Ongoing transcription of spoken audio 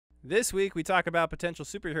This week, we talk about potential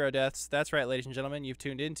superhero deaths. That's right, ladies and gentlemen, you've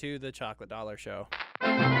tuned into the Chocolate Dollar Show.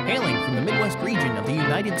 Hailing from the Midwest region of the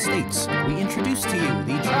United States, we introduce to you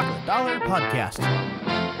the Chocolate Dollar Podcast.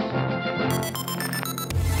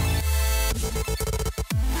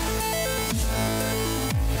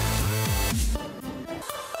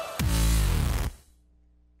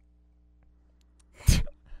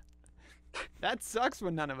 That sucks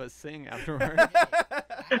when none of us sing afterwards.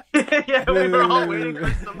 Yeah, we were all waiting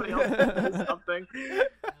for somebody else to do something.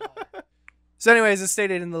 So anyways, as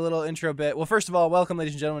stated in the little intro bit, well, first of all, welcome,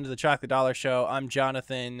 ladies and gentlemen, to the Chocolate Dollar Show. I'm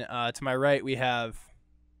Jonathan. To my right, we have...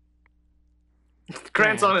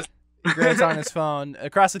 Grant's on his... Grant's on his phone.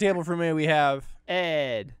 Across the table from me, we have...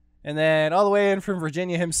 Ed. And then all the way in from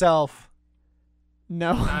Virginia himself...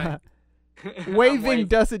 No. I'm Waving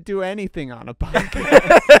doesn't do anything on a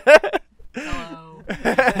podcast. Hello.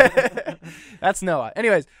 That's Noah.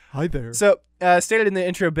 Anyways, Hi there. so stated in the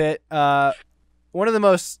intro bit, one of the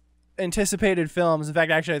most anticipated films, in fact,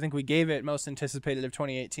 actually, I think we gave it most anticipated of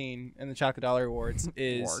 2018 in the Chocolate Dollar Awards,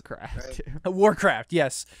 is Warcraft. Warcraft.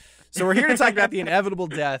 Yes. So we're here to talk about the inevitable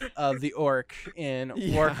death of the orc in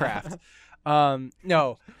Warcraft.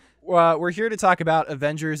 No, we're here to talk about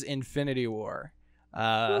Avengers: Infinity War,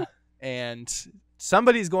 and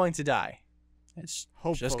somebody's going to die. It's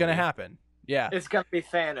just going to happen. Yeah. It's gonna be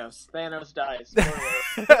Thanos. Thanos dies.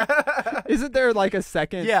 Isn't there like a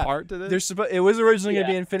second part to this? It was originally going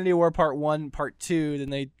to be Infinity War Part 1, Part 2. Then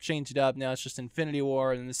they changed it up. Now it's just Infinity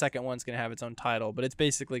War, and then the second one's going to have its own title. But it's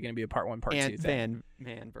basically going to be a Part 1, Part 2 thing.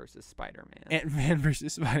 Ant-Man versus Spider-Man. Ant-Man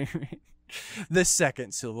versus Spider-Man. The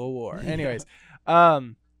second Civil War. Anyways, what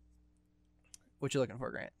you looking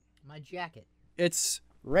for, Grant? My jacket. It's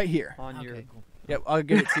right here. On Okay, your... cool. Yep, I'll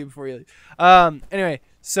give it to you before you leave. Anyway,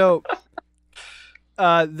 so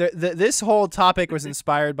this whole topic was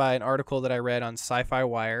inspired by an article that I read on Sci-Fi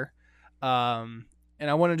Wire, and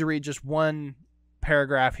I wanted to read just one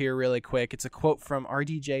paragraph here really quick. It's a quote from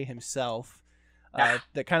RDJ himself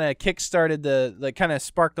that kind of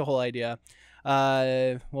sparked the whole idea.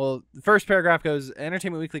 Well, the first paragraph goes,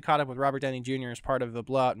 Entertainment Weekly caught up with Robert Downey Jr. as part of the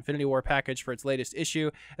blowout Infinity War package for its latest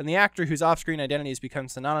issue, and the actor whose off-screen identity has become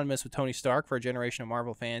synonymous with Tony Stark for a generation of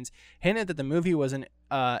Marvel fans hinted that the movie has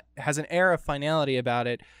an air of finality about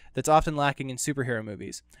it that's often lacking in superhero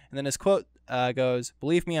movies. And then his quote goes,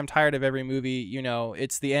 "Believe me, I'm tired of every movie,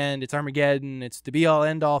 it's the end, it's Armageddon, it's the be-all,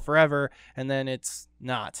 end-all forever, and then it's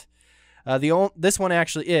not. This one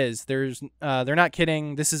actually is. They're not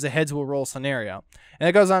kidding. This is a heads will roll scenario, and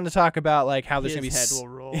it goes on to talk about like how there's gonna be head will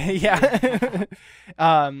roll. yeah.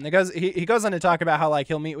 He goes on to talk about how like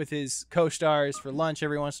he'll meet with his co-stars for lunch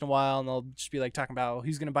every once in a while, and they'll just be like talking about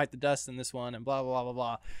who's gonna bite the dust in this one and blah blah blah blah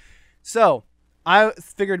blah. So I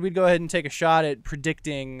figured we'd go ahead and take a shot at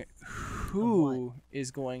predicting who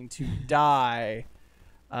is going to die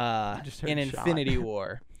in Infinity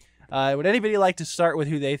War. Would anybody like to start with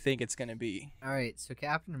who they think it's going to be? All right, so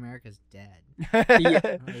Captain America's dead. Yeah.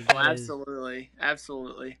 Like, Oh,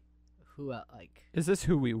 absolutely. Who Is this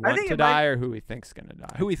who we want think to it die or who we think's gonna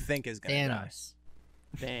die? Who we think is going to die? Thanos.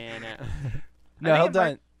 Thanos. No, he'll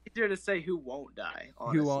die. It's easier to say who won't die.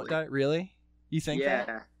 Honestly. Who won't die? Really? You think Yeah.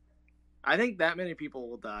 that? I think that many people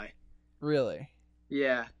will die. Really?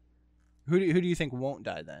 Yeah. Who do you think won't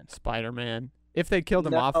die then? Spider-Man. If they killed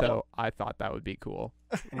him off, though, I thought that would be cool.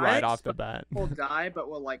 Right think off the bat. Will die, but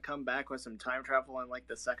will like come back with some time travel in like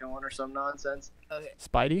the second one or some nonsense. Okay,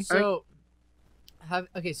 Spidey? so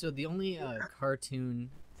so the only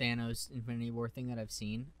cartoon Thanos Infinity War thing that I've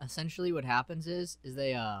seen, essentially what happens is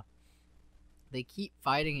they keep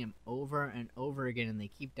fighting him over and over again, and they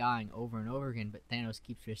keep dying over and over again, but Thanos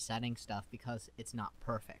keeps resetting stuff because it's not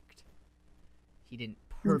perfect. He didn't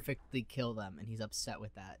perfectly kill them, and he's upset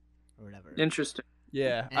with that. Or whatever. Interesting.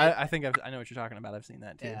 Yeah, I think I know what you're talking about. I've seen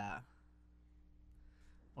that too. Yeah.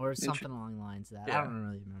 Or something along the lines of that. Yeah. I don't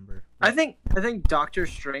really remember. I think Doctor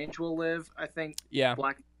Strange will live. I think Yeah.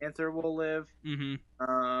 Black Panther will live. Mm-hmm.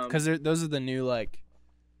 Because those are the new like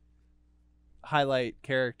highlight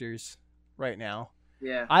characters right now.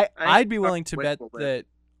 Yeah. I'd be willing to Doctor bet Strange will live. that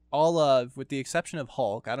all of, with the exception of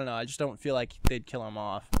Hulk, I don't know. I just don't feel like they'd kill him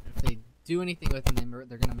off. If they do anything with him,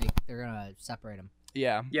 they're gonna separate him.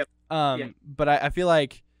 Yeah. Yep. But I feel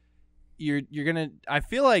like you're gonna. I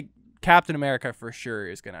feel like Captain America for sure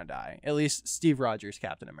is gonna die. At least Steve Rogers,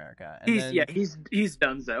 Captain America. And he's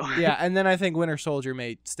done so. Yeah, and then I think Winter Soldier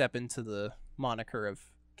may step into the moniker of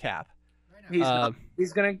Cap.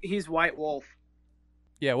 He's White Wolf.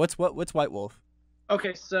 Yeah. What's White Wolf?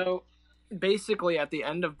 Okay, so basically at the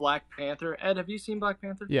end of Black Panther, Ed, have you seen Black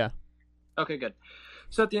Panther? Yeah. Okay, good.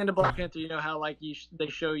 So at the end of Black Panther, you know how like they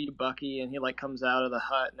show you Bucky and he like comes out of the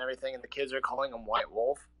hut and everything, and the kids are calling him White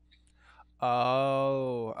Wolf.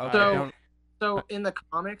 Oh, okay. So in the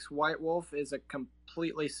comics, White Wolf is a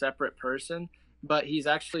completely separate person, but he's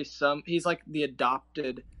actually he's like the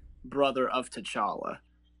adopted brother of T'Challa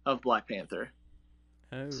of Black Panther.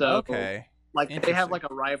 Oh, So okay. like they have like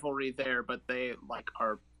a rivalry there, but they like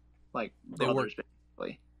are like brothers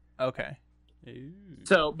basically. Okay. Ooh.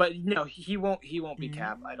 So, but no, he won't be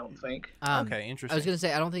Cap, I don't think. Okay, interesting. I was gonna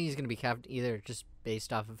say I don't think he's gonna be capped either, just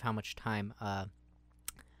based off of how much time. I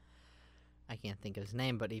can't think of his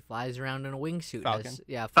name, but he flies around in a wingsuit. Falcon.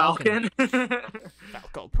 Falcon.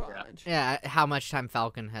 Falcon Punch. Yeah, how much time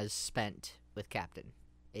Falcon has spent with Captain.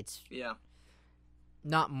 It's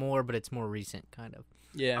not more, but it's more recent, kind of.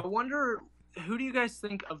 Yeah. I wonder, who do you guys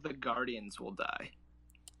think of the Guardians will die?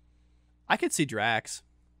 I could see Drax.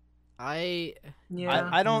 I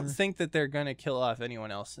don't think that they're gonna kill off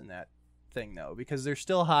anyone else in that thing though, because they're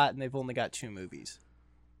still hot and they've only got 2 movies.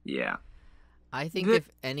 Yeah. I think if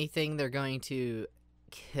anything, they're going to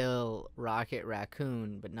kill Rocket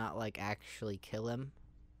Raccoon, but not like actually kill him.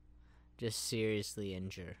 Just seriously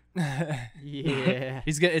injure. Yeah.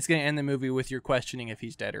 It's gonna end the movie with your questioning if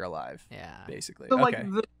he's dead or alive. Yeah. Basically. So okay.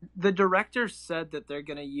 like the director said that they're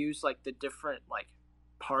gonna use like the different like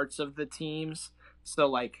parts of the teams. So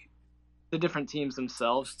like the different teams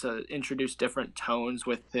themselves to introduce different tones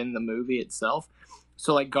within the movie itself.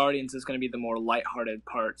 So like Guardians is going to be the more lighthearted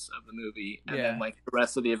parts of the movie, and then like the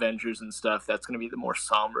rest of the Avengers and stuff, that's going to be the more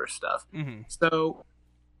somber stuff. Mm-hmm. So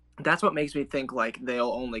that's what makes me think like they'll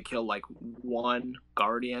only kill like one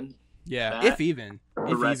Guardian. Yeah, if even.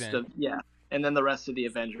 The rest of and then the rest of the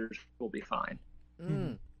Avengers will be fine.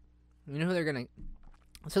 You know who they're gonna?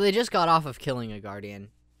 So they just got off of killing a Guardian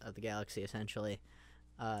of the Galaxy, essentially.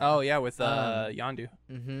 With Yondu.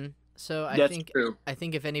 Mm-hmm. So I That's think true. I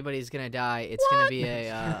think if anybody's gonna die, it's gonna be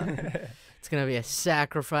a it's gonna be a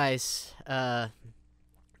sacrifice.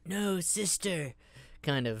 No sister,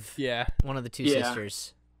 kind of. Yeah. One of the 2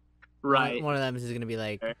 sisters. Right. One of them is gonna be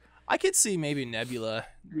like. I could see maybe Nebula.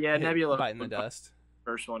 Yeah, Nebula biting the dust.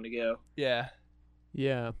 First one to go. Yeah.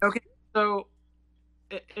 Yeah. Okay, so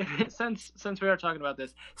since we are talking about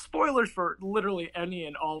this, spoilers for literally any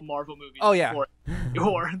and all Marvel movies. Oh yeah.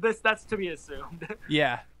 Or that's to be assumed.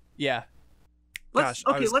 Yeah. Let's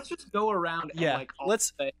just go around and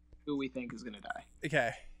let's say who we think is gonna die.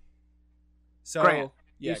 Okay. So Grant,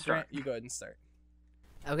 Grant, you go ahead and start.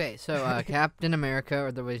 Okay, so Captain America, or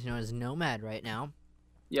otherwise known as Nomad, right now.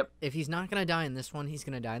 Yep. If he's not gonna die in this one, he's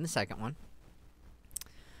gonna die in the second one.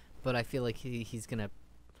 But I feel like he's gonna.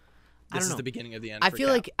 This is the beginning of the end. I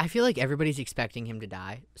feel like everybody's expecting him to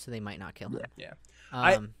die, so they might not kill him. Yeah.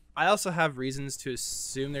 I also have reasons to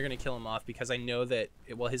assume they're going to kill him off because I know that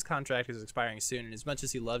his contract is expiring soon, and as much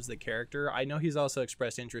as he loves the character, I know he's also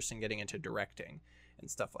expressed interest in getting into directing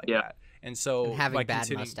and stuff like that. And so and having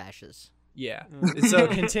bad mustaches. Yeah. So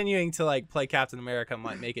continuing to like play Captain America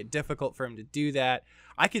might make it difficult for him to do that.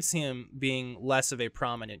 I could see him being less of a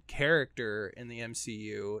prominent character in the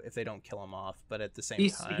MCU if they don't kill him off, but at the same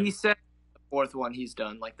time, he said the 4th one he's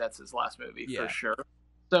done, like that's his last movie for sure.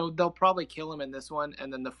 So they'll probably kill him in this one,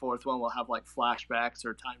 and then the 4th one will have like flashbacks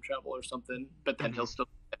or time travel or something, but then he'll still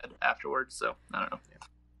be dead afterwards. So I don't know.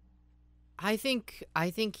 I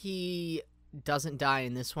think he doesn't die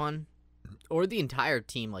in this one, or the entire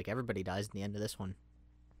team. Like everybody dies in the end of this one.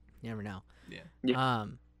 You never know. Yeah.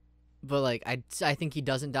 But like I think he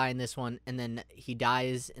doesn't die in this one, and then he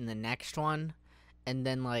dies in the next one, and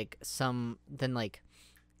then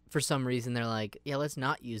for some reason they're like, yeah, let's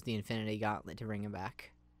not use the Infinity Gauntlet to bring him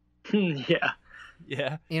back. Yeah. You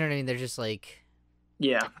know what I mean? They're just like,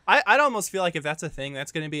 yeah. I'd almost feel like if that's a thing,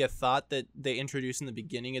 that's going to be a thought that they introduce in the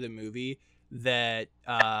beginning of the movie that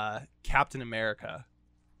Captain America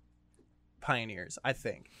pioneers. I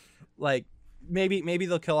think, like maybe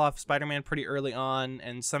they'll kill off Spider-Man pretty early on,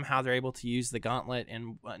 and somehow they're able to use the gauntlet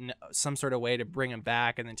in some sort of way to bring him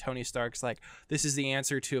back. And then Tony Stark's like, "This is the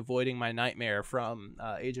answer to avoiding my nightmare from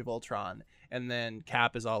Age of Ultron." And then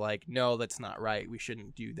Cap is all like, "No, that's not right. We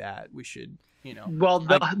shouldn't do that. We should, Well,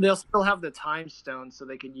 they'll still have the Time Stone, so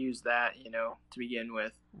they could use that, to begin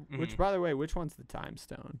with. Which, by the way, which one's the Time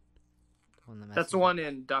Stone? That's the one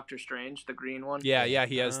in Doctor Strange, the green one. Yeah,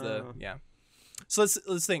 he has So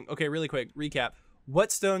let's think. Okay, really quick recap.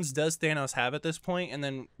 What stones does Thanos have at this point, and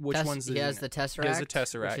then which ones? He has the Tesseract. He has the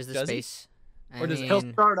Tesseract. Which is the does space. He'll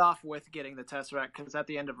start off with getting the Tesseract because at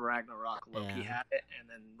the end of Ragnarok, Loki had it, and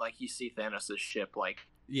then you see Thanos' ship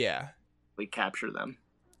we capture them.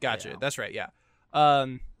 Gotcha. Yeah. That's right. Yeah.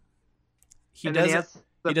 He and doesn't.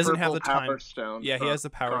 He doesn't have the Power time Stone. Yeah, he has the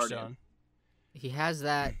Power Guardian. Stone. He has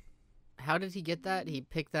that. How did he get that? He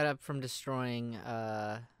picked that up from destroying.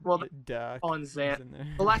 Well, Duck on was Zan. in there.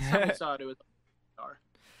 The last time we saw it, it was on Star.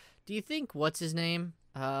 Do you think what's his name?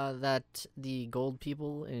 That the gold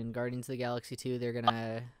people in Guardians of the Galaxy 2, they're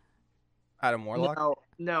gonna. Adam Warlock.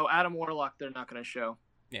 No, Adam Warlock. They're not going to show.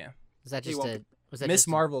 Yeah. Was that He just won't a? Was that Miss just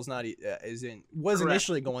Marvel's not was Correct.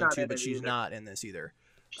 initially She's going not to, in but it she's either. not in this either.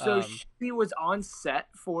 So she was on set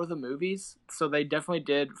for the movies, so they definitely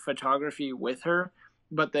did photography with her,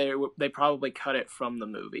 but they probably cut it from the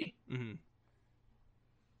movie. Mm-hmm.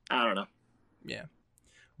 I don't know. Yeah,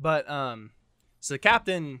 but so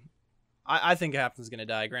Captain, I think Captain's gonna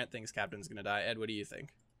die. Grant thinks Captain's gonna die. Ed, what do you think?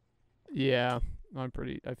 Yeah, I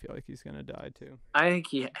feel like he's gonna die too. I think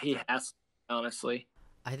he has, honestly.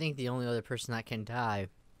 I think the only other person that can die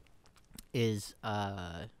is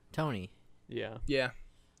Tony. Yeah. Yeah.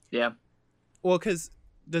 Yeah. Well, because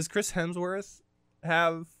does Chris Hemsworth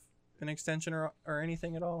have an extension or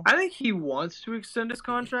anything at all? I think he wants to extend his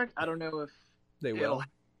contract. I don't know if They it'll will.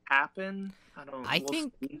 happen. I we'll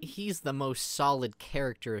think see. he's the most solid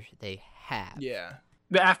character they have. Yeah.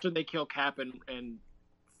 But after they kill Cap and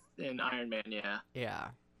Iron Man, yeah. Yeah.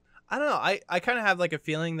 I don't know. I kind of have like a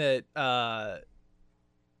feeling that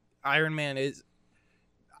Iron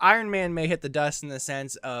Man may hit the dust in the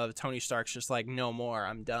sense of Tony Stark's just like, no more,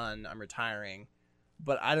 I'm done, I'm retiring.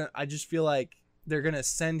 But I just feel like they're gonna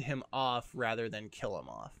send him off rather than kill him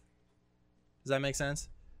off. Does that make sense?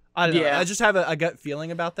 I don't know. I just have a gut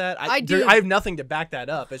feeling about that. I have nothing to back that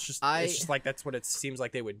up. It's just like that's what it seems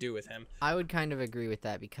like they would do with him. I would kind of agree with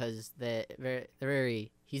that because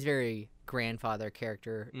he's very grandfather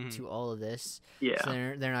character to all of this. Yeah. So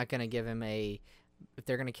they're not gonna give him if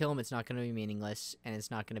they're gonna kill him, it's not gonna be meaningless and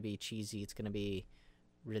it's not gonna be cheesy. It's gonna be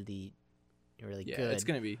really, really Yeah, good. it's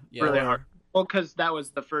gonna be really hard. Well, because that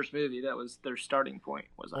was the first movie. That was their starting point.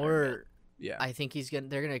 Was Iron Man. Yeah. I think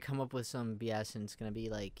they're gonna come up with some BS and it's gonna be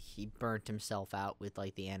like he burnt himself out with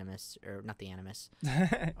like the Animus or not the Animus,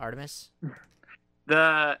 Artemis,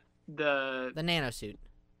 the nanosuit.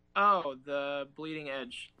 Oh, the Bleeding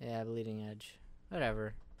Edge. Yeah, Bleeding Edge.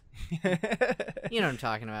 Whatever. You know what I'm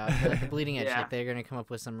talking about. The Bleeding Edge. Yeah. Like they're gonna come up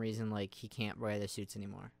with some reason like he can't wear the suits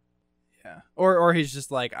anymore. Yeah. Or he's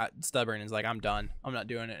just like stubborn and is like, I'm done. I'm not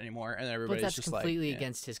doing it anymore. And everybody's But that's just completely like,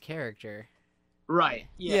 against his character. Right.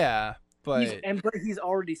 Yeah. But he's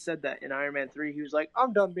already said that in Iron Man 3. He was like,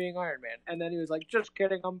 I'm done being Iron Man. And then he was like, just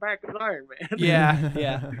kidding, I'm back as Iron Man.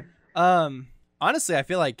 yeah. Honestly, I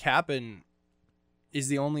feel like Cap'n is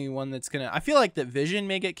the only one that's gonna. I feel like that Vision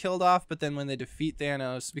may get killed off, but then when they defeat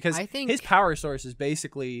Thanos, because I think his power source is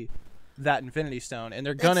basically that Infinity Stone, and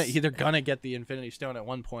they're gonna get the Infinity Stone at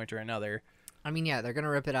one point or another. I mean, yeah, they're gonna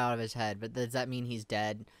rip it out of his head, but does that mean he's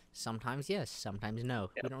dead? Sometimes yes, sometimes no.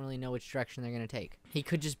 We don't really know which direction they're gonna take. He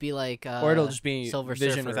could just be like, or it'll just be Silver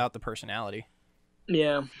Vision Surfer. without the personality.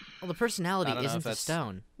 Yeah. Well, the personality I don't know isn't if the that's-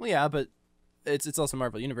 stone. Well, yeah, but it's also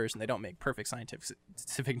Marvel Universe, and they don't make perfect scientific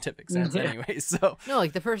sense anyway. So No,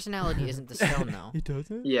 like the personality isn't the stone though. He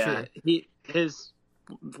doesn't. Yeah. His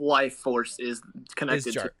life force is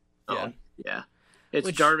connected to the stone. Yeah.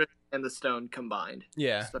 It's Jarvis and the stone combined.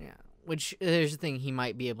 Yeah. So, Yeah. Which there's the thing, he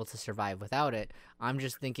might be able to survive without it. I'm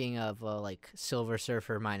just thinking of like Silver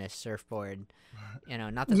Surfer minus Surfboard. You know,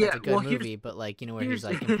 not that that's a good movie, but like where he's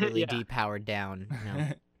like completely depowered down.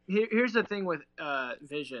 Here's the thing with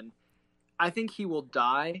Vision. I think he will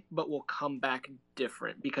die, but will come back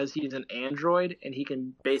different because he's an android and he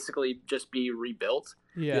can basically just be rebuilt.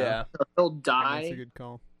 Yeah. So he'll That's die, a good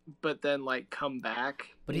call. but then come back.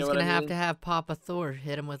 But You he's know gonna what I have mean? to have Papa Thor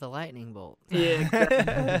hit him with a lightning bolt. Yeah,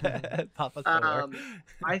 exactly. Papa Thor.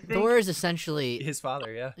 I think Thor is essentially His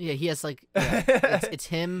father, yeah. yeah. He has like it's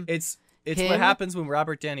him. It's Him? what happens when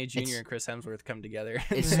Robert Downey Jr. It's- and Chris Hemsworth come together.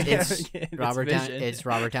 It's Robert Vision. it's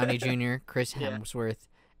Robert Downey Jr., Chris Yeah. Hemsworth,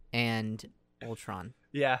 and Ultron.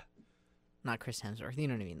 Yeah, Not Chris Hemsworth. You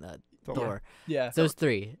know what I mean? The Thor. Thor. yeah. Those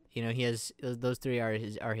three. He has those three are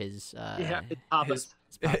his yeah, it's Papa's.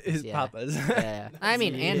 His yeah. papas. Yeah. I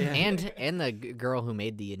mean, Yeah. and the girl who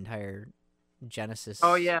made the entire Genesis.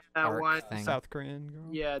 Oh yeah, that arc one. thing. South Korean girl.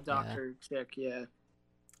 Yeah, Doctor Chick. Yeah.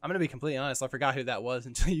 I'm gonna be completely honest. I forgot who that was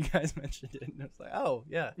until you guys mentioned it, and it's like, oh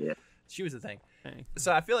yeah, Yeah. she was the thing. Hey.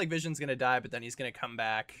 So I feel like Vision's gonna die, but then he's gonna come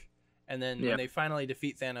back, and then Yeah. when they finally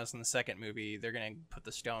defeat Thanos in the second movie, they're gonna put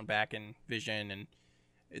the stone back in Vision, and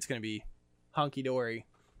it's gonna be honky dory.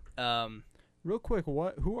 Real quick,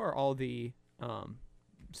 who are all the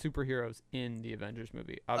superheroes in the Avengers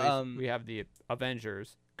movie? Obviously, we have the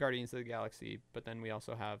Avengers, Guardians of the Galaxy, but then we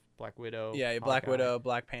also have Black Widow. Yeah, Black Hawkeye, Widow,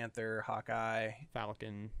 Black Panther, Hawkeye,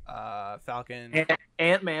 Falcon, Falcon,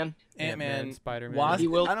 Ant-Man. Ant-Man, Spider-Man. Wasp. He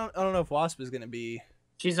will- I don't know if Wasp is gonna be.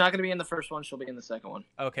 She's not going to be in the first one. She'll be in the second one.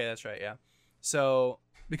 Okay, that's right. Yeah. So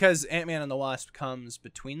because Ant-Man and the Wasp comes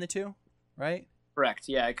between the two, right? Correct.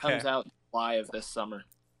 Yeah, it comes Okay. out July of this summer.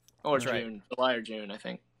 Or That's right. June. July or June, I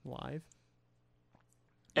think. Live.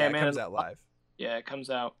 Yeah, it Ant-Man comes and- out live. Yeah, it comes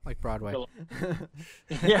out. Like Broadway.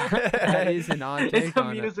 Yeah. That is an odd It's take a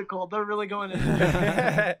on it. musical. They're really going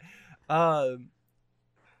into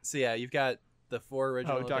So yeah, you've got the 4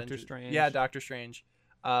 original. Doctor Avengers. Strange. Yeah, Doctor Strange.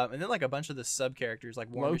 And then like a bunch of the sub characters like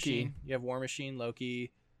War Loki. Machine. You have War Machine,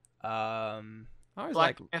 Loki. I was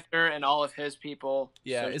Black like, Panther and all of his people.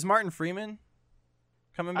 Yeah, So- is Martin Freeman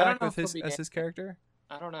coming I don't back know with if he'll be his character?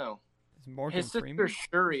 I don't know. is Morgan His sister Freeman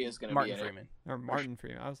Shuri is going to be Martin in it. Freeman. or Martin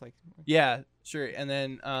Freeman? I was like, Yeah, sure. And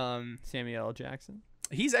then Samuel L. Jackson.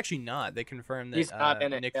 he's actually not. They confirmed that He's not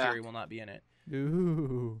in it, Nick yeah. Fury will not be in it.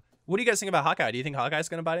 Ooh. What do you guys think about Hawkeye? Do you think Hawkeye's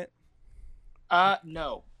gonna bite it?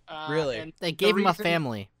 No. Really? and They the gave him a reason-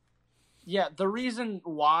 family. Yeah, the reason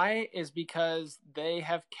why is because they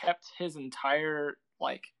have kept his entire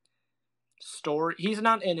story. He's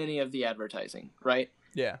not in any of the advertising, right?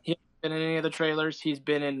 Yeah. Been in any of the trailers. He's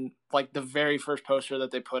been in the very first poster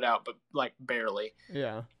that they put out, but barely.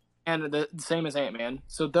 Yeah. And the same as Ant-Man.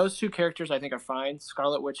 So those 2 characters I think are fine.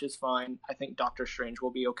 Scarlet Witch is fine. I think Doctor Strange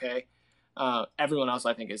will be okay. Everyone else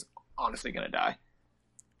I think is honestly going to die.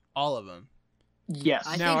 All of them.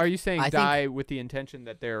 Yes. Now, are you saying I think- die with the intention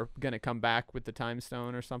that they're gonna come back with the Time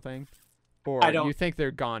Stone or something, or I don't- you think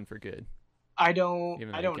they're gone for good? I don't. Even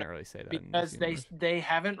though I you don't can't know really say that in because this universe. they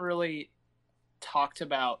haven't really talked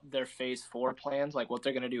about their Phase 4 plans, like what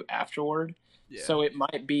they're going to do afterward. Yeah. So it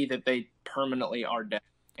might be that they permanently are dead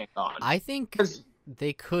and gone. I think 'Cause-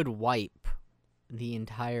 they could wipe the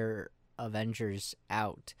entire Avengers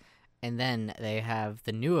out, and then they have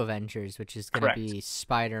the new Avengers, which is going to Correct. be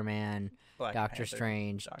Spider-Man, Black Doctor Panther.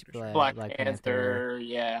 Strange, Doctor Black Panther, Panther,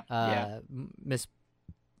 yeah. Miss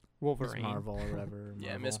Wolverine. Marvel or whatever.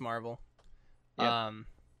 Yeah, Miss Marvel. Yep.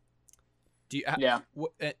 Do you Yeah.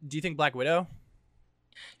 do you think Black Widow?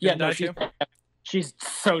 Yeah, Gonna no, die she's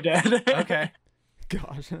so dead. Okay.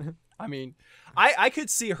 Gosh. I mean, I could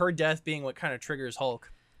see her death being what kind of triggers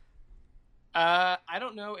Hulk. I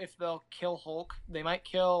don't know if they'll kill Hulk. They might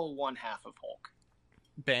kill one half of Hulk.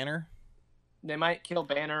 Banner. They might kill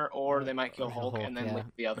Banner, or they might kill Or Hulk, Hulk, and then yeah. leave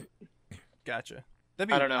the other. Gotcha. That'd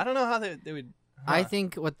be, I don't know. I don't know how they would. I huh.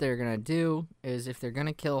 think what they're gonna do is if they're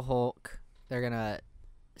gonna kill Hulk, they're gonna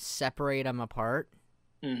separate them apart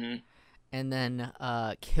Mm-hmm. and then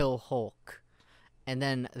kill Hulk, and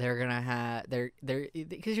then they're gonna have they're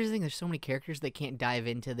because here's the thing: there's so many characters they can't dive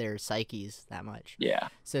into their psyches that much. Yeah.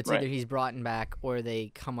 So it's Right. either he's brought back or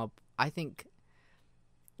they come up. I think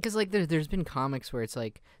because there's been comics where it's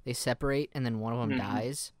like they separate and then one of them Mhm.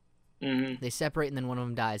 dies. Mm-hmm. They separate and then one of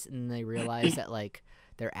them dies, and then they realize that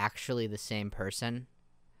they're actually the same person.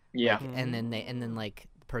 Yeah. And then the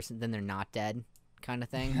person then they're not dead, kind of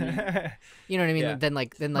thing. Mm-hmm. You know what I mean? Yeah. Then Right.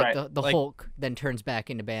 the Like- Hulk then turns back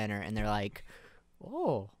into Banner, and they're like,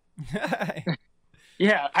 oh.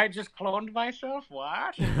 Yeah, I just cloned myself.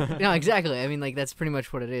 What? No, exactly. I mean, that's pretty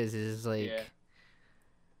much what it is. Is like, Yeah.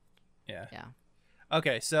 Yeah. yeah.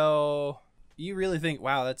 Okay, so you really think?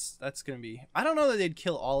 Wow, that's gonna be. I don't know that they'd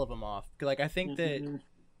kill all of them off. 'Cause, I think that Mhm.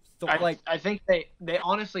 th- I think they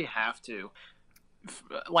honestly have to.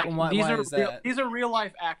 Why is that? These are real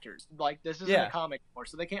life actors. This isn't Yeah. a comic anymore,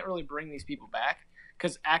 so they can't really bring these people back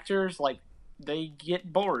because actors they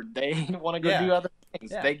get bored. They want to go Yeah. do other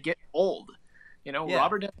things. Yeah. They get old. Yeah.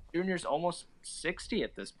 Robert Downey Jr. is almost 60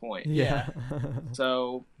 at this point. Yeah.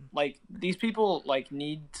 So these people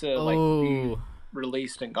need to Oh, be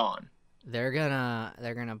released and gone. they're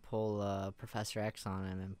gonna pull Professor X on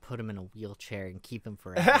him and put him in a wheelchair and keep him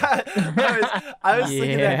forever. I was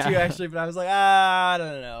thinking that too, Yeah. actually, but I was like, I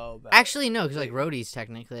don't know. About Actually, no, because Rhodey's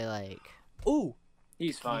technically ooh.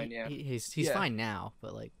 He's fine. Yeah. he's Yeah. fine now,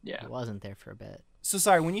 but Yeah. he wasn't there for a bit. So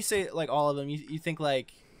sorry, when you say all of them, you think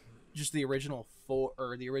just the original 4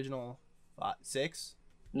 or the original 6?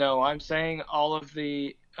 No, I'm saying all of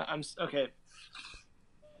the. Okay.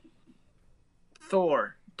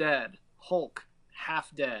 Thor dead. Hulk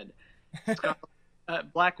half dead.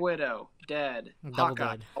 Black Widow dead. Double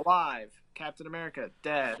Hawkeye dead. alive. Captain America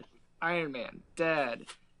dead. Iron Man dead.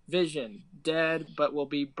 Vision dead, but will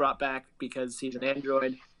be brought back because he's an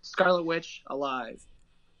android. Scarlet Witch alive.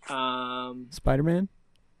 Spider-Man.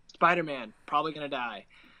 Spider-Man probably gonna die,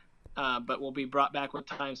 but will be brought back with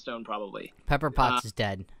Time Stone probably. Pepper Potts is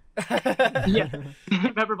dead. Yeah,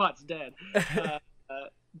 Pepper Potts dead.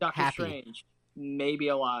 Doctor Happy. Strange, maybe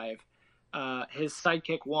alive. His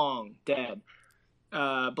sidekick Wong, dead.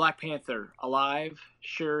 Black Panther, alive.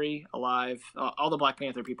 Shuri, alive. All the Black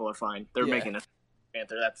Panther people are fine. They're Yeah. making a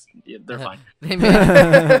Panther. They're fine.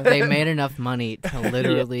 They made enough money to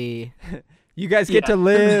literally. You guys get to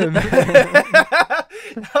live.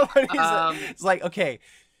 It's like, okay,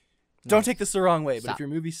 don't take this the wrong way, but Stop. if your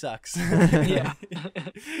movie sucks, Yeah.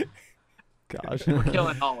 Gosh. We're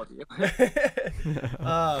killing all of you.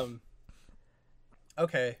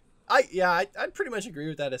 Okay. I'd pretty much agree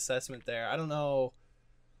with that assessment there. I don't know.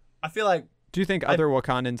 I feel like Do you think other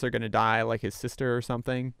Wakandans are gonna die, like his sister or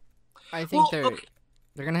something? I think Well, okay.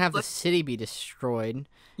 they're gonna have the Let's- city be destroyed.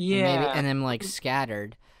 Yeah. And then like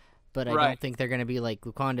scattered. But I don't Right. think they're gonna be like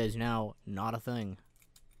Wakanda is now not a thing.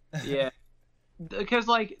 Yeah, because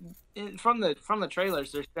like from the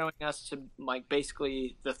trailers, they're showing us to like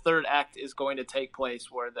basically the third act is going to take place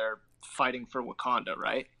where they're fighting for Wakanda,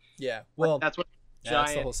 right? yeah. Well, That's what yeah, that's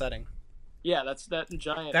the giant. whole setting. Yeah, that's that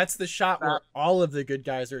giant. That's the shot where all of the good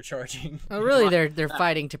guys are charging. Oh, really? They're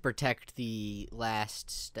fighting to protect the last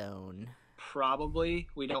stone. Probably,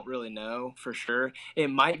 we don't really know for sure. It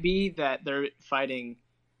might be that they're fighting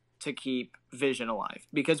to keep Vision alive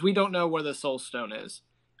because we don't know where the Soul Stone is.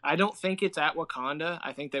 I don't think it's at Wakanda.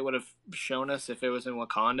 I think they would have shown us if it was in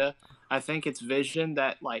Wakanda. I think it's Vision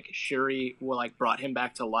that like Shuri will like brought him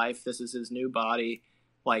back to life. This is his new body,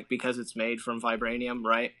 like because it's made from vibranium,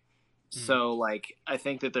 right? So like I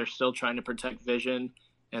think that they're still trying to protect Vision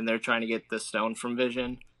and they're trying to get the stone from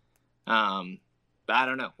Vision. But I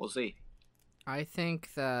don't know. We'll see. I think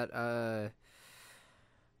that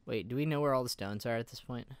wait, do we know where all the stones are at this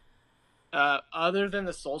point? Other than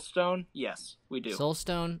the Soul Stone, yes, we do. Soul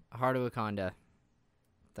Stone, Heart of Wakanda.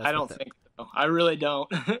 That's I what don't the- think so. I really don't.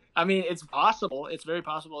 I mean, it's possible. It's very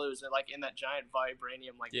possible it was like in that giant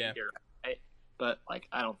vibranium like Yeah. meteor, right? But like,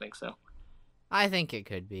 I don't think so. I think it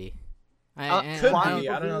could be. Could I be. don't-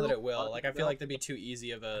 I don't know that it will. Like, I feel like that'd be too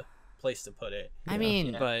easy of a place to put it. I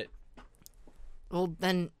mean, But well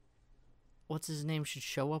then, what's his name should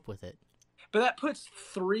show up with it. But that puts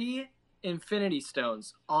 3 Infinity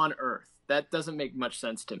Stones on Earth. That doesn't make much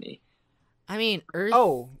sense to me. I mean, Earth.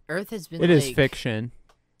 oh, Earth has been. It is like, fiction.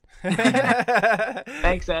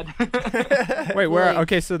 Thanks, Ed. Wait, where? Like-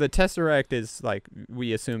 Okay, so the Tesseract is like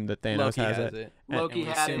we assume that Thanos Loki has has it. it. Loki And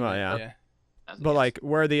we had assume it. Well, yeah. As a But guess. like,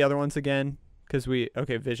 where are the other ones again? Because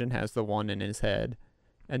Vision has the one in his head,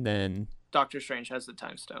 and then Doctor Strange has the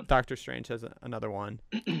Time Stone. Doctor Strange has another one.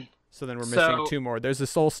 So then we're missing So- 2 more. There's the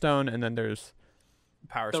Soul Stone, and then there's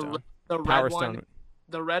Power The, Stone. the Power red Stone. one.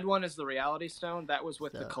 The red one is the Reality Stone. That was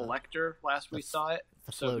with the The- Collector last we saw it.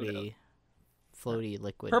 the So who knows? floaty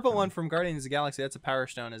liquid. Purple one from Guardians of the Galaxy. That's a Power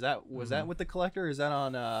Stone. Was that with the Collector? Or is that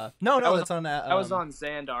on? No, That was- that's on. That was on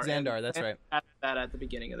Xandar. Xandar, and- that's and right. Had that at the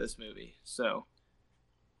beginning of this movie. So,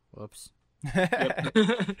 Whoops. yep.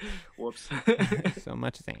 Whoops. so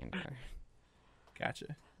much Xandar.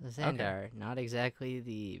 Gotcha. The Xandar, not exactly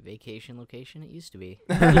the vacation location it used to be.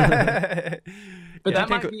 But Yeah, that I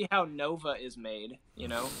might think- be how Nova is made. You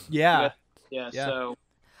know. Yeah, Yeah. Yeah. So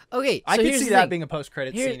Okay, I so could here's see the that thing. being a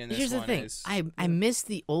post-credit scene in this Here's one. the thing. Is, I missed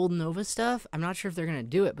the old Nova stuff. I'm not sure if they're gonna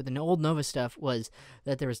do it, but the old Nova stuff was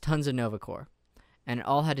that there was tons of Nova Corps, and it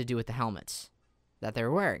all had to do with the helmets that they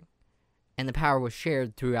were wearing, and the power was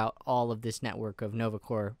shared throughout all of this network of Nova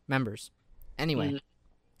Corps members. Anyway,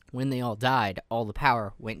 when they all died, all the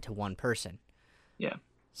power went to one person. yeah.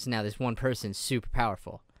 So now this one person's super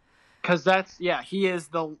powerful. Because he is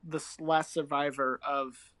the last survivor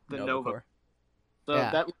of the Nova. Corps. So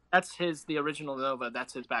Yeah. that's the original Nova.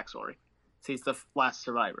 That's his backstory. So he's the last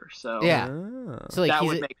survivor. So Yeah. Oh. So like that he's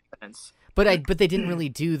would a- make sense. but they didn't really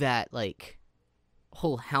do that like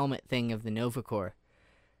whole helmet thing of the Nova Corps.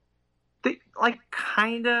 They, like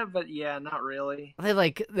kinda, but yeah, not really.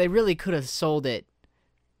 They really could have sold it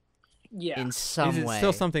Yeah. in some Is it way.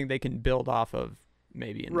 still something they can build off of?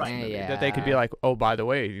 Maybe in this Right. movie? Yeah. That they could be like, oh, by the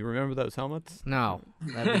way, you remember those helmets? No,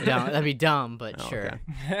 that'd be dumb. That'd be dumb, but Oh, sure.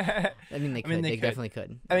 okay. I mean, they could. I mean, they they could. definitely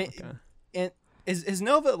could. I mean, Okay. is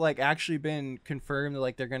Nova like actually been confirmed that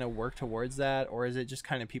like they're gonna work towards that, or is it just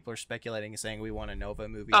kind of people are speculating and saying we want a Nova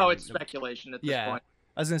movie? Oh, and it's speculation at this Yeah. point.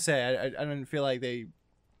 I was gonna say I don't feel like they,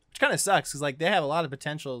 which kind of sucks because like they have a lot of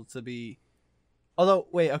potential to be. Although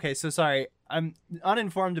wait, okay, so sorry, I'm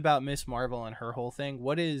uninformed about Miss Marvel and her whole thing.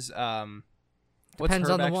 What is what's Depends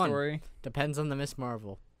her on the one. backstory? Depends on the Miss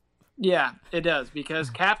Marvel. Yeah, it does because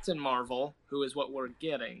Captain Marvel, who is what we're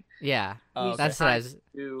getting, Yeah, Oh, okay. that's what I was.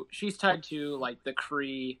 she's tied to like the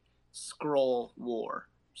Kree Skrull War.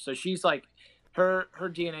 So she's like her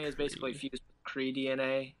DNA is basically fused with Kree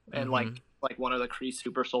DNA and like one of the Kree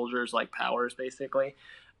super soldiers like powers basically.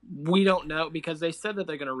 We don't know because they said that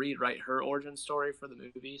they're going to rewrite her origin story for the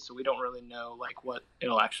movie, so we don't really know like what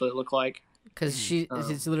it'll actually look like. Because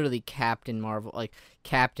it's literally Captain Marvel. Like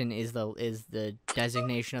Captain is the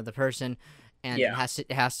designation of the person, and Yeah.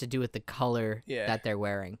 it has to do with the color Yeah. that they're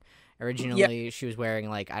wearing. Originally, she was wearing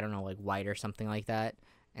like I don't know, like white or something like that.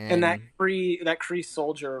 And that Kree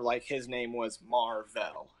soldier, like his name was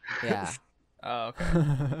Marvel. yeah. Oh,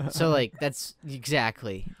 okay. So like that's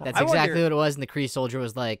exactly I exactly wonder- what it was, and the Kree soldier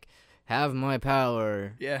was like, "Have my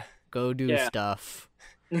power, Yeah. go do Yeah. stuff."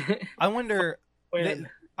 I wonder. When-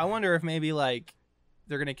 I wonder if maybe like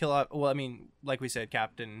they're gonna kill off. Well, I mean, like we said,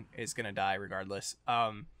 Captain is gonna die regardless.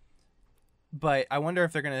 But I wonder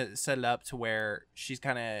if they're gonna set it up to where she's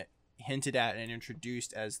kind of hinted at and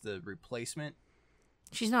introduced as the replacement.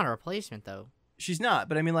 She's not a replacement though. She's not,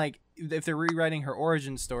 but I mean, like if they're rewriting her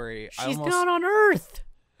origin story, She's not on Earth.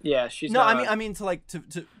 yeah, she's No, not, I mean to like to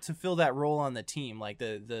fill that role on the team, like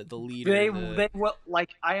the leader. they will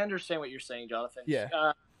like. I understand what you're saying, Jonathan.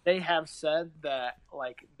 Yeah. They have said that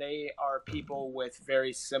like they are people with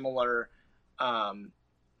very similar,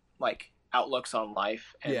 like outlooks on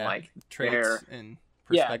life and Yeah, like traits they're- and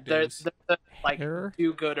yeah, they're perspectives. the like Hair?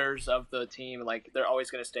 do-gooders of the team. Like they're always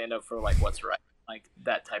going to stand up for like what's right, like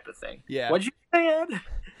that type of thing. Yeah. What'd you say,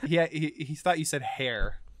 Ed? He thought you said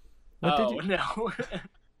hair. What did Oh you? no.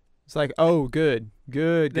 It's like, oh, good.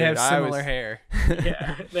 They have I similar was- hair.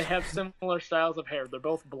 Yeah, they have similar styles of hair. They're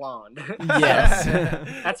both blonde. Yes.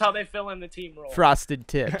 That's how they fill in the team role. Frosted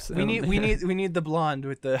tips. we need the blonde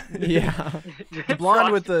with the Yeah. the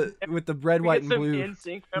blonde with the red, We white, get and some blue.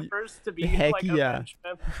 NSYNC members to be Heck like yeah. Avenged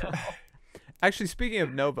members. Actually, speaking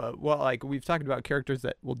of Nova, well, like we've talked about characters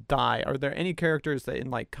that will die. Are there any characters that in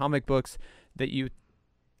like comic books that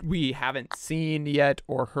we haven't seen yet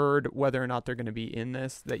or heard whether or not they're going to be in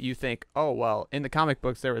this that you think, oh well, in the comic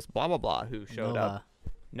books there was blah blah blah who showed up.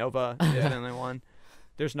 Nova is the only one.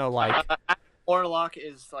 There's no like, Orlok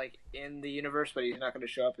is like in the universe, but he's not going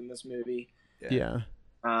to show up in this movie. yeah.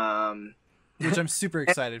 Which I'm super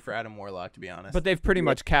excited for Adam Warlock, to be honest. But they've pretty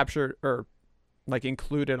much captured or like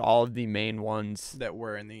included all of the main ones. that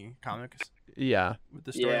were in the comics Yeah, with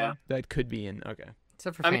the story. Yeah. that could be in. Okay.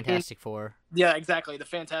 Except for I mean- Fantastic Four. Yeah, exactly. The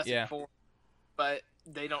Fantastic Yeah. Four, but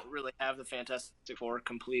they don't really have the Fantastic Four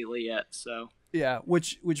completely yet. So Yeah,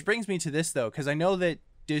 which brings me to this though, because I know that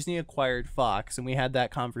Disney acquired Fox, and we had that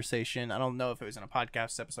conversation. I don't know if it was in a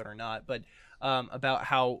podcast episode or not, but about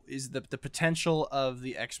how is the potential of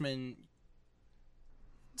the X-Men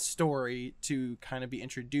story to kind of be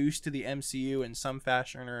introduced to the MCU in some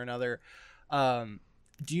fashion or another.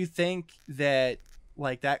 Do you think that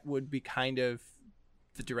like that would be kind of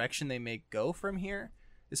the direction they may go from here?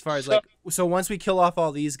 As far as like, so once we kill off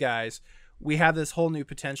all these guys, we have this whole new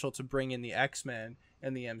potential to bring in the X-Men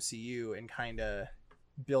and the MCU and kind of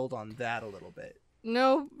build on that a little bit.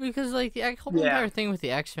 No, because like the whole Yeah. entire thing with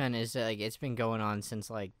the X-Men is like it's been going on since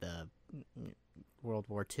like the World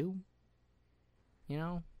War II. You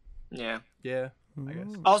know? yeah. Yeah, I guess.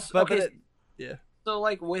 Also, But, okay. but it- yeah. So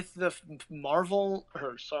like with the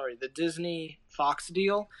the Disney Fox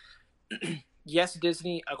deal, yes,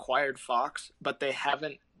 Disney acquired Fox, but they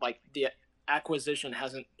haven't like the acquisition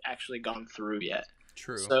hasn't actually gone through yet.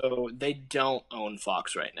 True. So they don't own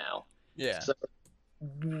Fox right now. Yeah. So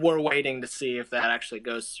we're waiting to see if that actually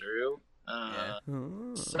goes through. Yeah.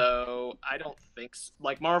 So I don't think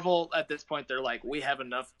like Marvel at this point they're like we have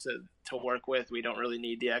enough to work with. We don't really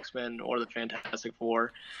need the X-Men or the Fantastic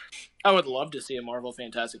Four. I would love to see a Marvel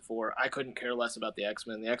Fantastic Four. I couldn't care less about the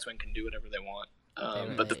X-Men. The X-Men can do whatever they want.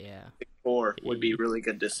 But the yeah. Fantastic Four would be really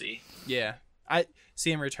good to see. Yeah. I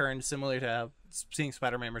see him return similar to how seeing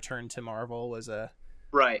Spider-Man return to Marvel was a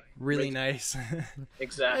Right. really nice.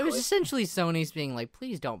 Exactly. It was essentially Sony's being like,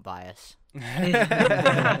 please don't buy us.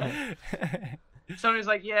 Sony's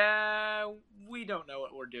like, yeah, we don't know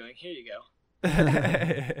what we're doing. Here you go.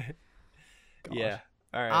 Yeah.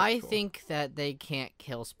 All right. I cool. think that they can't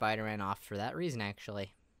kill Spider-Man off for that reason,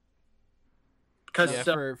 actually. Because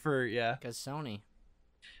Yeah, for yeah. Because Sony.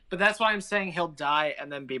 but that's why I'm saying he'll die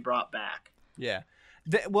and then be brought back. Yeah.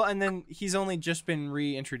 Well, and then he's only just been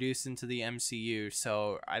reintroduced into the MCU,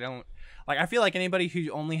 so I don't like. I feel like anybody who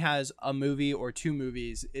only has a movie or two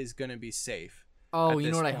movies is gonna be safe. Oh, At you know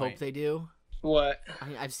this what I point. hope they do? What?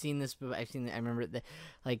 I've seen this, but I remember that,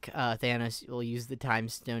 like, Thanos will use the time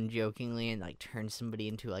stone jokingly and like turn somebody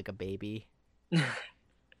into like a baby.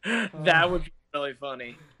 That would be really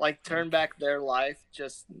funny. Like turn back their life,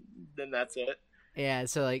 just then that's it. Yeah,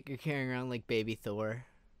 so like you're carrying around like baby Thor.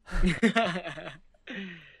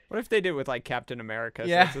 What if they did with like Captain America?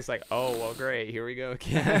 Yeah. So it's just like, oh well, great, here we go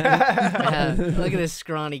again. Yeah, look at this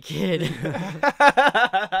scrawny kid.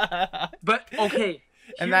 But okay,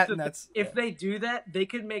 And here's the that's thing. If they do that, they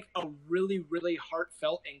could make a really, really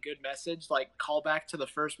heartfelt and good message, like call back to the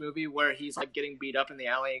first movie where he's like getting beat up in the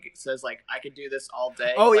alley and says like, "I could do this all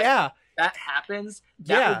day." Oh like, yeah. that happens.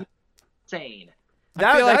 That would be insane.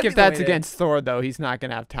 I feel like that'd if be the that's way to- against Thor, though, he's not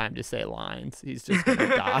gonna have time to say lines. He's just gonna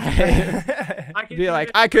die. I could Be do like,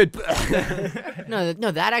 this- I could.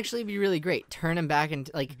 No, that'd actually be really great. Turn him back into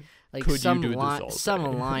like Could you some do this line, all some day?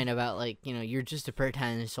 line about like you're just a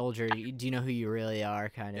pretend soldier. Do you know who you really are,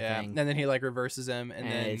 kind of Yeah. thing. And then he like reverses him, and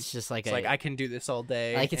then it's just like it's like I can do this all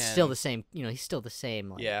day. like it's and- still the same. He's still the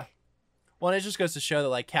same. Like, Yeah. Well, and it just goes to show that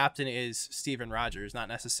like Captain is Steven Rogers, not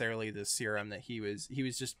necessarily the serum that he was. He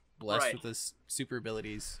was just blessed Right. with this super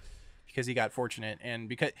abilities because he got fortunate, and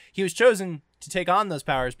because he was chosen to take on those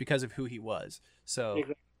powers because of who he was. So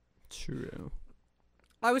True.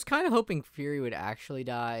 I was kind of hoping Fury would actually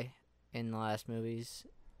die in the last movies.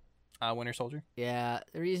 Winter Soldier. Yeah,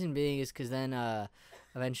 the reason being is because then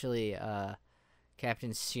eventually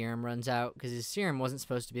Captain's serum runs out because his serum wasn't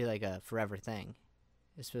supposed to be like a forever thing.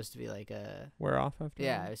 It was supposed to be like a We're off after.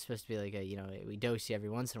 yeah, it was supposed to be like a we dose you every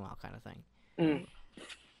once in a while kind of thing. Mm.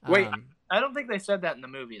 Wait, Um, I don't think they said that in the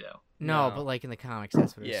movie though. no, No. but like in the comics,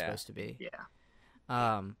 that's what it was Yeah. supposed to be. Yeah.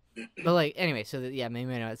 But like anyway, so yeah,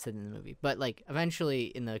 maybe I know it's said in the movie, but like eventually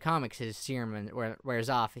in the comics, his serum wears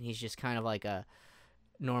off, and he's just kind of like a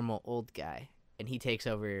normal old guy, and he takes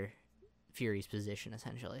over Fury's position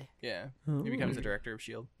essentially. Yeah. He becomes the director of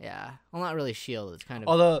Shield. Yeah, well, not really Shield. It's kind of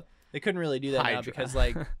Although they couldn't really do that now Hydra. because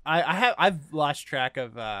like I've lost track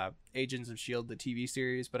of Agents of Shield, the TV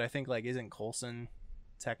series, but I think like isn't Coulson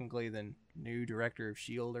technically the new director of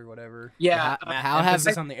Shield or whatever? Yeah. How have-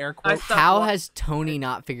 Emphasis on the air quotes. stopped how watching- has Tony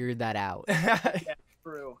not figured that out?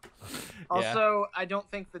 True. Also, I don't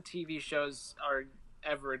think the TV shows are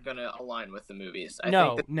ever gonna align with the movies. I no,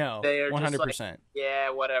 think that no, they are just 100%. yeah,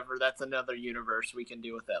 whatever. That's another universe. We can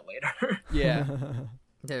deal with that later. Yeah,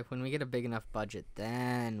 Dude, when we get a big enough budget,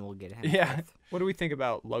 then we'll get him. Yeah. What do we think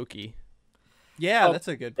about Loki? yeah, Oh, that's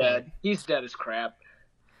a good point. Dead. He's dead as crap.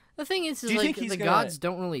 The thing is Do you like think he's the gonna- gods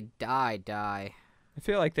don't really die. I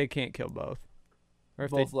feel like they can't kill both. Or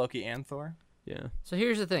if Both Loki and Thor. yeah. So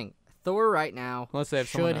here's the thing: Thor right now Unless they have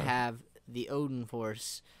someone should else. have the Odin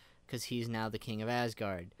Force, because he's now the king of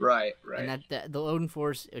Asgard. Right. And that the Odin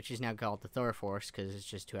Force, which is now called the Thor Force, because it's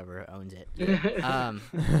just whoever owns it.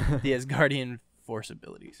 The Asgardian force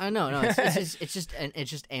abilities. No, it's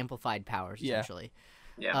just amplified powers Yeah. essentially.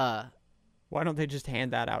 Yeah. Why don't they just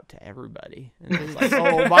hand that out to everybody? And it's like,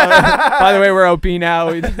 oh, by the way, we're OP now.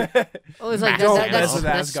 Well, it's like Don't that's mess with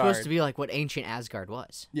supposed Asgard. to be like what ancient Asgard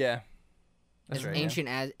was. Yeah, that's As right.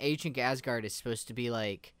 ancient Asgard is supposed to be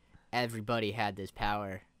like everybody had this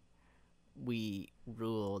power. We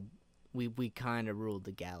ruled. We kind of ruled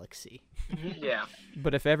the galaxy. Yeah.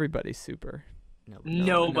 But if everybody's super, Nobody.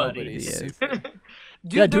 Nobody. is. super. Dude,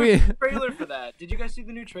 Yeah, do there's we- a trailer for that. Did you guys see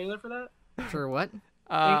the new trailer for that? For what?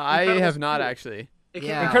 I Incredibles have not 2. actually. It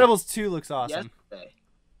Yeah. came out Incredibles 2 looks awesome. yesterday.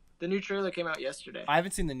 The new trailer came out yesterday. I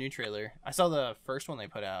haven't seen the new trailer. I saw the first one they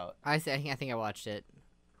put out. I think I watched it.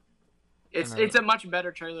 It's a much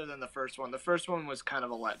better trailer than the first one. The first one was kind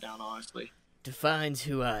of a letdown, honestly. Defines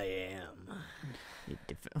who I am.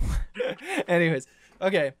 Anyways,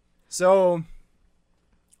 okay, so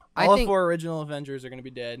I all think 4 original Avengers are gonna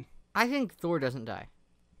be dead. I think Thor doesn't die.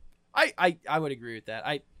 I would agree with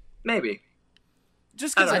that. Maybe.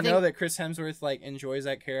 Just because I I, don't- know that Chris Hemsworth like enjoys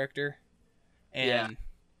that character, and Yeah.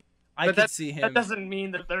 I But could see him. That doesn't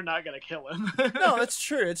mean that they're not gonna kill him. No, it's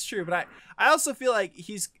true. It's true. But I also feel like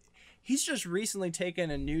he's just recently taken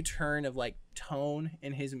a new turn of like tone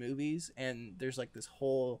in his movies, and there's like this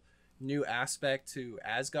whole new aspect to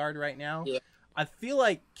Asgard right now. Yeah. I feel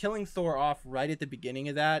like killing Thor off right at the beginning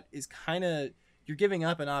of that is kind of you're giving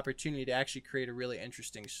up an opportunity to actually create a really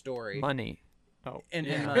interesting story Money. Oh, and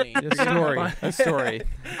yeah. money. A story. A story.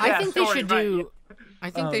 I Yeah, think they story, should right, do. I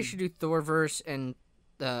think they Um, should do Thorverse and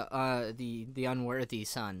the unworthy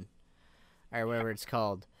son, or whatever it's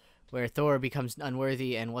called, where Thor becomes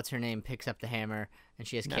unworthy and what's her name picks up the hammer and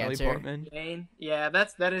she has Natalie cancer. Portman. Jane? Yeah,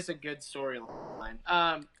 that is a good storyline.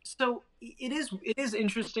 So it is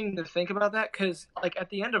interesting to think about that because like at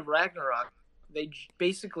the end of Ragnarok, they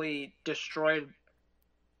basically destroyed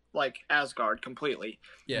like Asgard completely,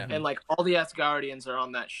 Yeah, and like all the Asgardians are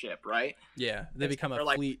on that ship, right? yeah. They become a They're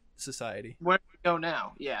like- fleet society. Where do we go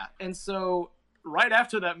now? Yeah, and so right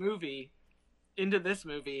after that movie, into this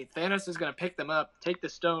movie, Thanos is gonna pick them up, take the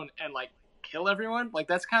stone, and like kill everyone. Like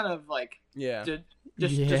that's kind of like Yeah.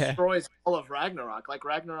 just Yeah. destroys all of Ragnarok. Like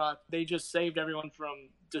Ragnarok, they just saved everyone from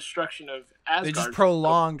destruction of Asgard. They just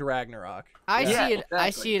prolonged Ragnarok. I Yeah. see it. I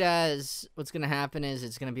exactly. see it as what's gonna happen is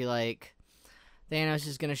it's gonna be like Thanos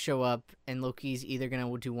is gonna show up and Loki's either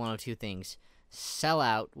gonna do one of two things: sell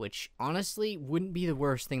out, which honestly wouldn't be the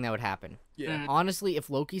worst thing that would happen. Yeah. Honestly, if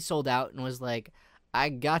Loki sold out and was like, "I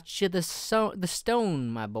got you the stone,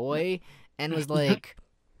 my boy," and was like,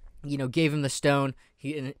 gave him the stone,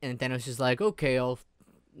 and Thanos is like, "Okay, I'll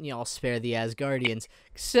spare the Asgardians,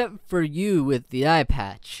 except for you with the eye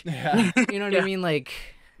patch." Yeah. You know what I mean? Like,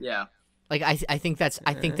 Yeah. I think that's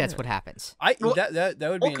what happens. That would be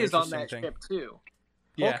an Hulk is on interesting that thing. ship too.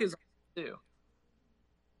 Yeah. Hulk is on it too.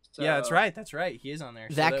 Yeah, that's So- right. That's right. He is on there.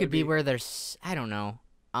 So That would could be where there's I don't know.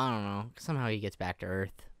 Somehow he gets back to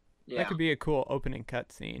Earth. Yeah. That could be a cool opening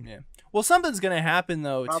cutscene. Yeah. Well, something's gonna happen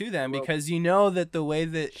though Probably to them will. because you know that the way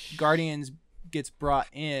that Guardians gets brought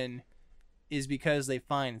in is because they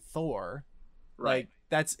find Thor. Right. Like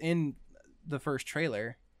that's in the first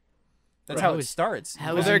trailer. That's Right. how it starts. How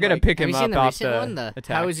Well, is they're he, gonna like- pick have him you seen up the off recent the one? The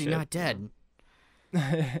attack How is he ship. not dead?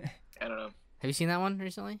 I don't know. Have you seen that one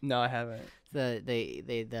recently? No, I haven't.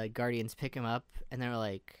 The Guardians pick him up and they're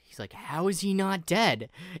like, he's like, how is he not dead?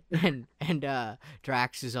 And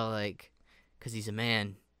Drax is all like, because he's a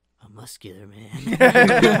man, a muscular man.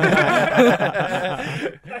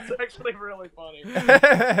 That's actually really funny.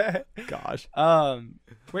 Gosh. Um,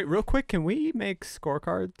 Wait, real quick, can we make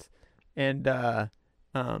scorecards and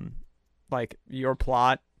like your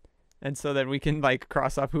plot, and so that we can like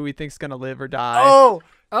cross off who we think's gonna live or die? oh,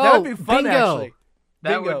 that would be fun bingo. actually.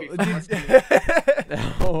 That would Bingo. be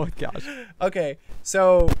fun. Oh gosh. Okay,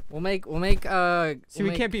 so We'll make See,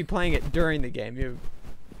 we can't be playing it during the game. You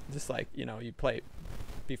just like you play it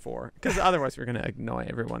before, because otherwise we're gonna annoy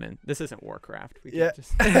everyone. And this isn't Warcraft. We Yeah. can't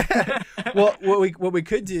just... well, what we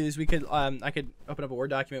could do is we could I could open up a Word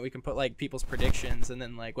document. We can put like people's predictions, and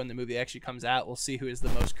then like when the movie actually comes out, we'll see who is the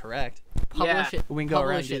most correct. publish it. We can go around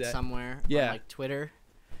and publish do it that. somewhere. Yeah. On, like Twitter.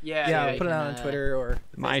 Yeah. Yeah, we put it can, out on Twitter or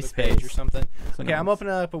the Facebook MySpace. page or something. So Okay, no I'm one's-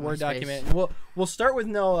 opening up a Word MySpace. document. And we'll start with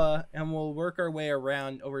Noah, and we'll work our way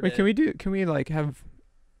around over Wait, to. can we like have?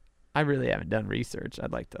 I really haven't done research.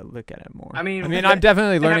 I'd like to look at it more. I mean, I'm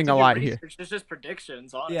definitely They have learning to a do lot here. research. It's just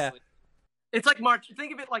predictions, honestly. Yeah. It's like March.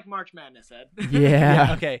 Think of it like March Madness, Ed.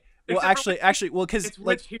 Yeah. Okay. Well, Except for- actually, well, because It's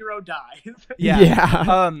like, which hero dies. yeah.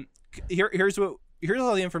 Yeah. Here's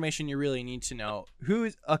all the information you really need to know.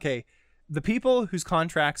 The people whose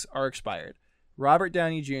contracts are expired: Robert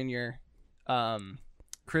Downey Jr.,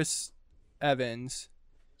 Chris Evans,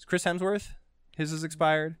 Chris Hemsworth. His is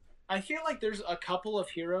expired. I feel like there's a couple of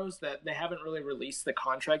heroes that they haven't really released the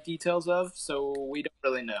contract details of, so we don't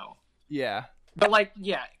really know. Yeah. But like,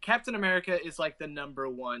 yeah, Captain America is like the number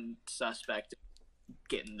one suspect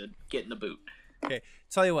getting the boot. Okay.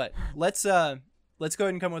 Tell you what. Let's go ahead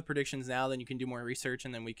and come with predictions now. Then you can do more research,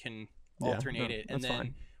 and then we can Yeah, alternate no, it, and that's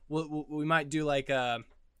then fine. we might do like a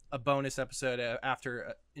bonus episode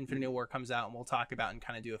after Infinity War comes out, and we'll talk about and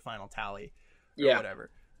kind of do a final tally or Yeah. whatever.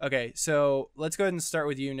 Okay, so let's go ahead and start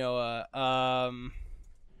with you, Noah.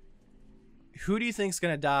 Who do you think's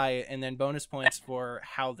gonna die, and then bonus points for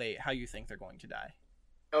how you think they're going to die.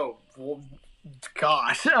 Oh, well,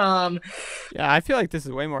 gosh. Yeah, I feel like this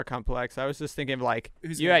is way more complex. I was just thinking of like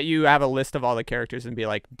Who's you gonna- you have a list of all the characters and be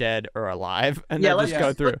like dead or alive, and Yeah, then let's just go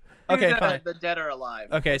just- through. Okay, who's fine. The dead or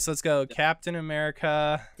alive? Okay, so let's go. Captain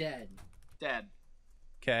America. Dead. Dead.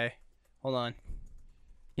 Okay, hold on.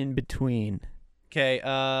 In between. Okay,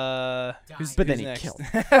 who's But who's then he next? killed.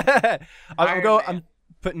 I'm Man. I'm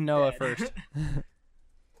putting Noah Dead. first.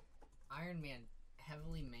 Iron Man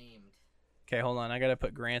heavily maimed. Okay, hold on. I gotta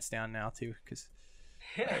put Grant's down now too, because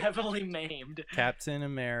Heavily maimed. Captain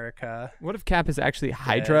America. What if Cap is actually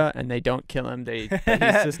Hydra and they don't kill him? He's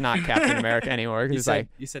just not Captain America anymore. 'Cause he's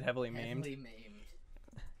You said heavily maimed. Heavily maimed.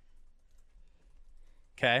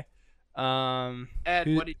 Okay. Ed,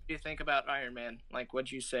 Who- what did you think about Iron Man? Like,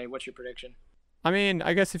 what'd you say? What's your prediction? I mean,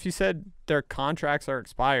 I guess if you said their contracts are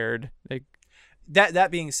expired,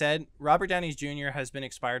 That being said, Robert Downey Jr. has been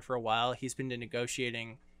expired for a while. He's been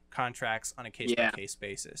negotiating contracts on a case by case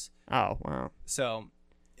basis. oh wow. So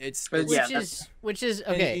it's But Which yeah, is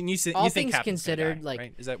okay. And you think all Captain's things gonna considered, die, like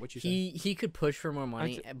right? Is that what you said? he could push for more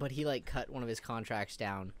money, but he like cut one of his contracts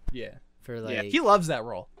down Yeah. for Yeah. like He loves that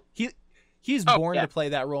role. He's Oh, born yeah. to play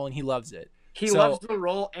that role, and he loves it. He So- loves the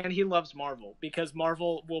role and he loves Marvel because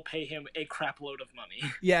Marvel will pay him a crap load of money.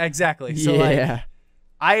 Yeah, exactly. So yeah.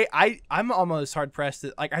 like, I'm almost hard pressed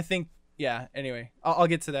to like. I think yeah. Anyway, I'll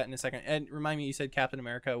get to that in a second. And remind me, you said Captain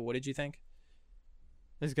America. What did you think?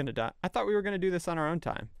 He's gonna die. I thought we were gonna do this on our own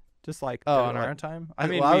time. Just like on our time. I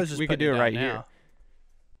mean, well, I was just we could putting do it down right now. here.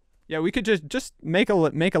 Yeah, we could just make a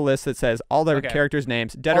list that says all their Okay. characters'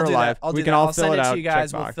 names, dead I'll or do alive. that. We can all fill send it out. to you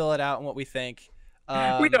guys. check We'll box. fill it out and what we think.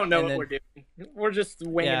 We don't know and what then- we're doing. We're just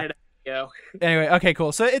winging Yeah. it. Yo. Anyway, okay,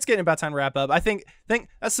 cool. So it's getting about time to wrap up. I think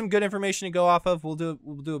that's some good information to go off of. We'll do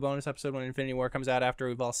a bonus episode when Infinity War comes out after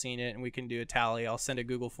we've all seen it, and we can do a tally. I'll send a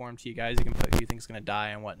Google form to you guys. You can put who you think's gonna die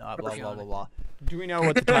and whatnot. Blah blah blah blah. Do we know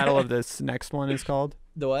what the title of this next one is called?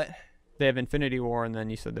 The what? They have Infinity War, and then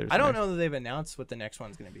you said there's. I don't next- know that they've announced what the next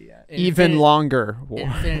one's gonna be yet. Even longer war.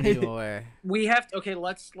 Infinity War. We have to, okay.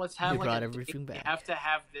 Let's have We like brought a everything date. back. We have to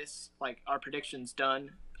have this like our predictions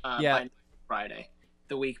done Yeah. by Friday,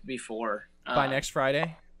 the week before. By next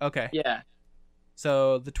Friday. Okay. Yeah,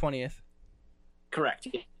 So the 20th. correct.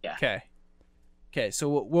 Yeah. Okay. Okay. So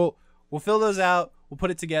we'll fill those out. We'll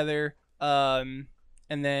put it together. And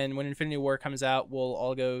then when Infinity War comes out, we'll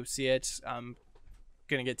all go see it. I'm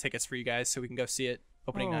gonna get tickets for you guys so we can go see it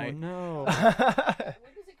opening night. no. When does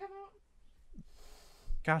it come out?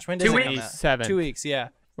 Gosh, when does 2 it come weeks. out? 7. 2 weeks. Yeah.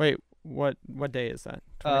 Wait, what day is that?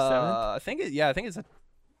 27th. I think it's the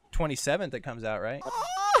 27th that comes out, right?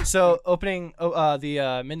 So opening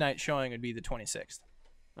the midnight showing would be the 26th.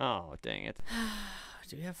 Oh, dang it.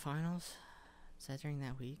 Do we have finals? Is that during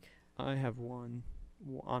that week? I have one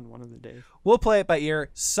on one of the days. We'll play it by ear.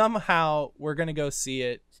 Somehow we're gonna go see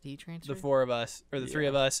it. Did he transfer? The 4 of us or the 3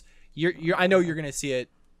 of us. I know you're gonna see it,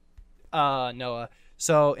 Noah.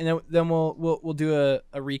 So and then we'll do a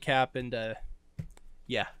recap and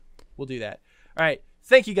yeah, we'll do that. All right.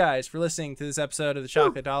 Thank you guys for listening to this episode of the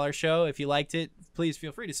Chocolate Dollar Show. If you liked it, please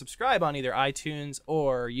feel free to subscribe on either iTunes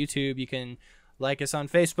or YouTube. You can like us on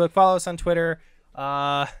Facebook, follow us on Twitter.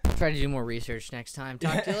 Try to do more research next time.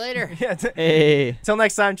 Talk to you later. Yeah. Hey, Till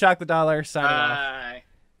next time, Chocolate Dollar signing off.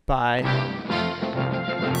 Bye. bye.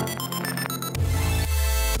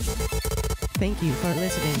 Thank you for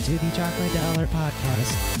listening to the Chocolate Dollar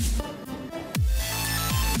Podcast.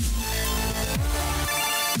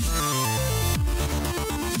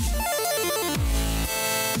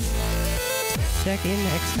 Check in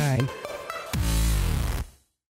next time.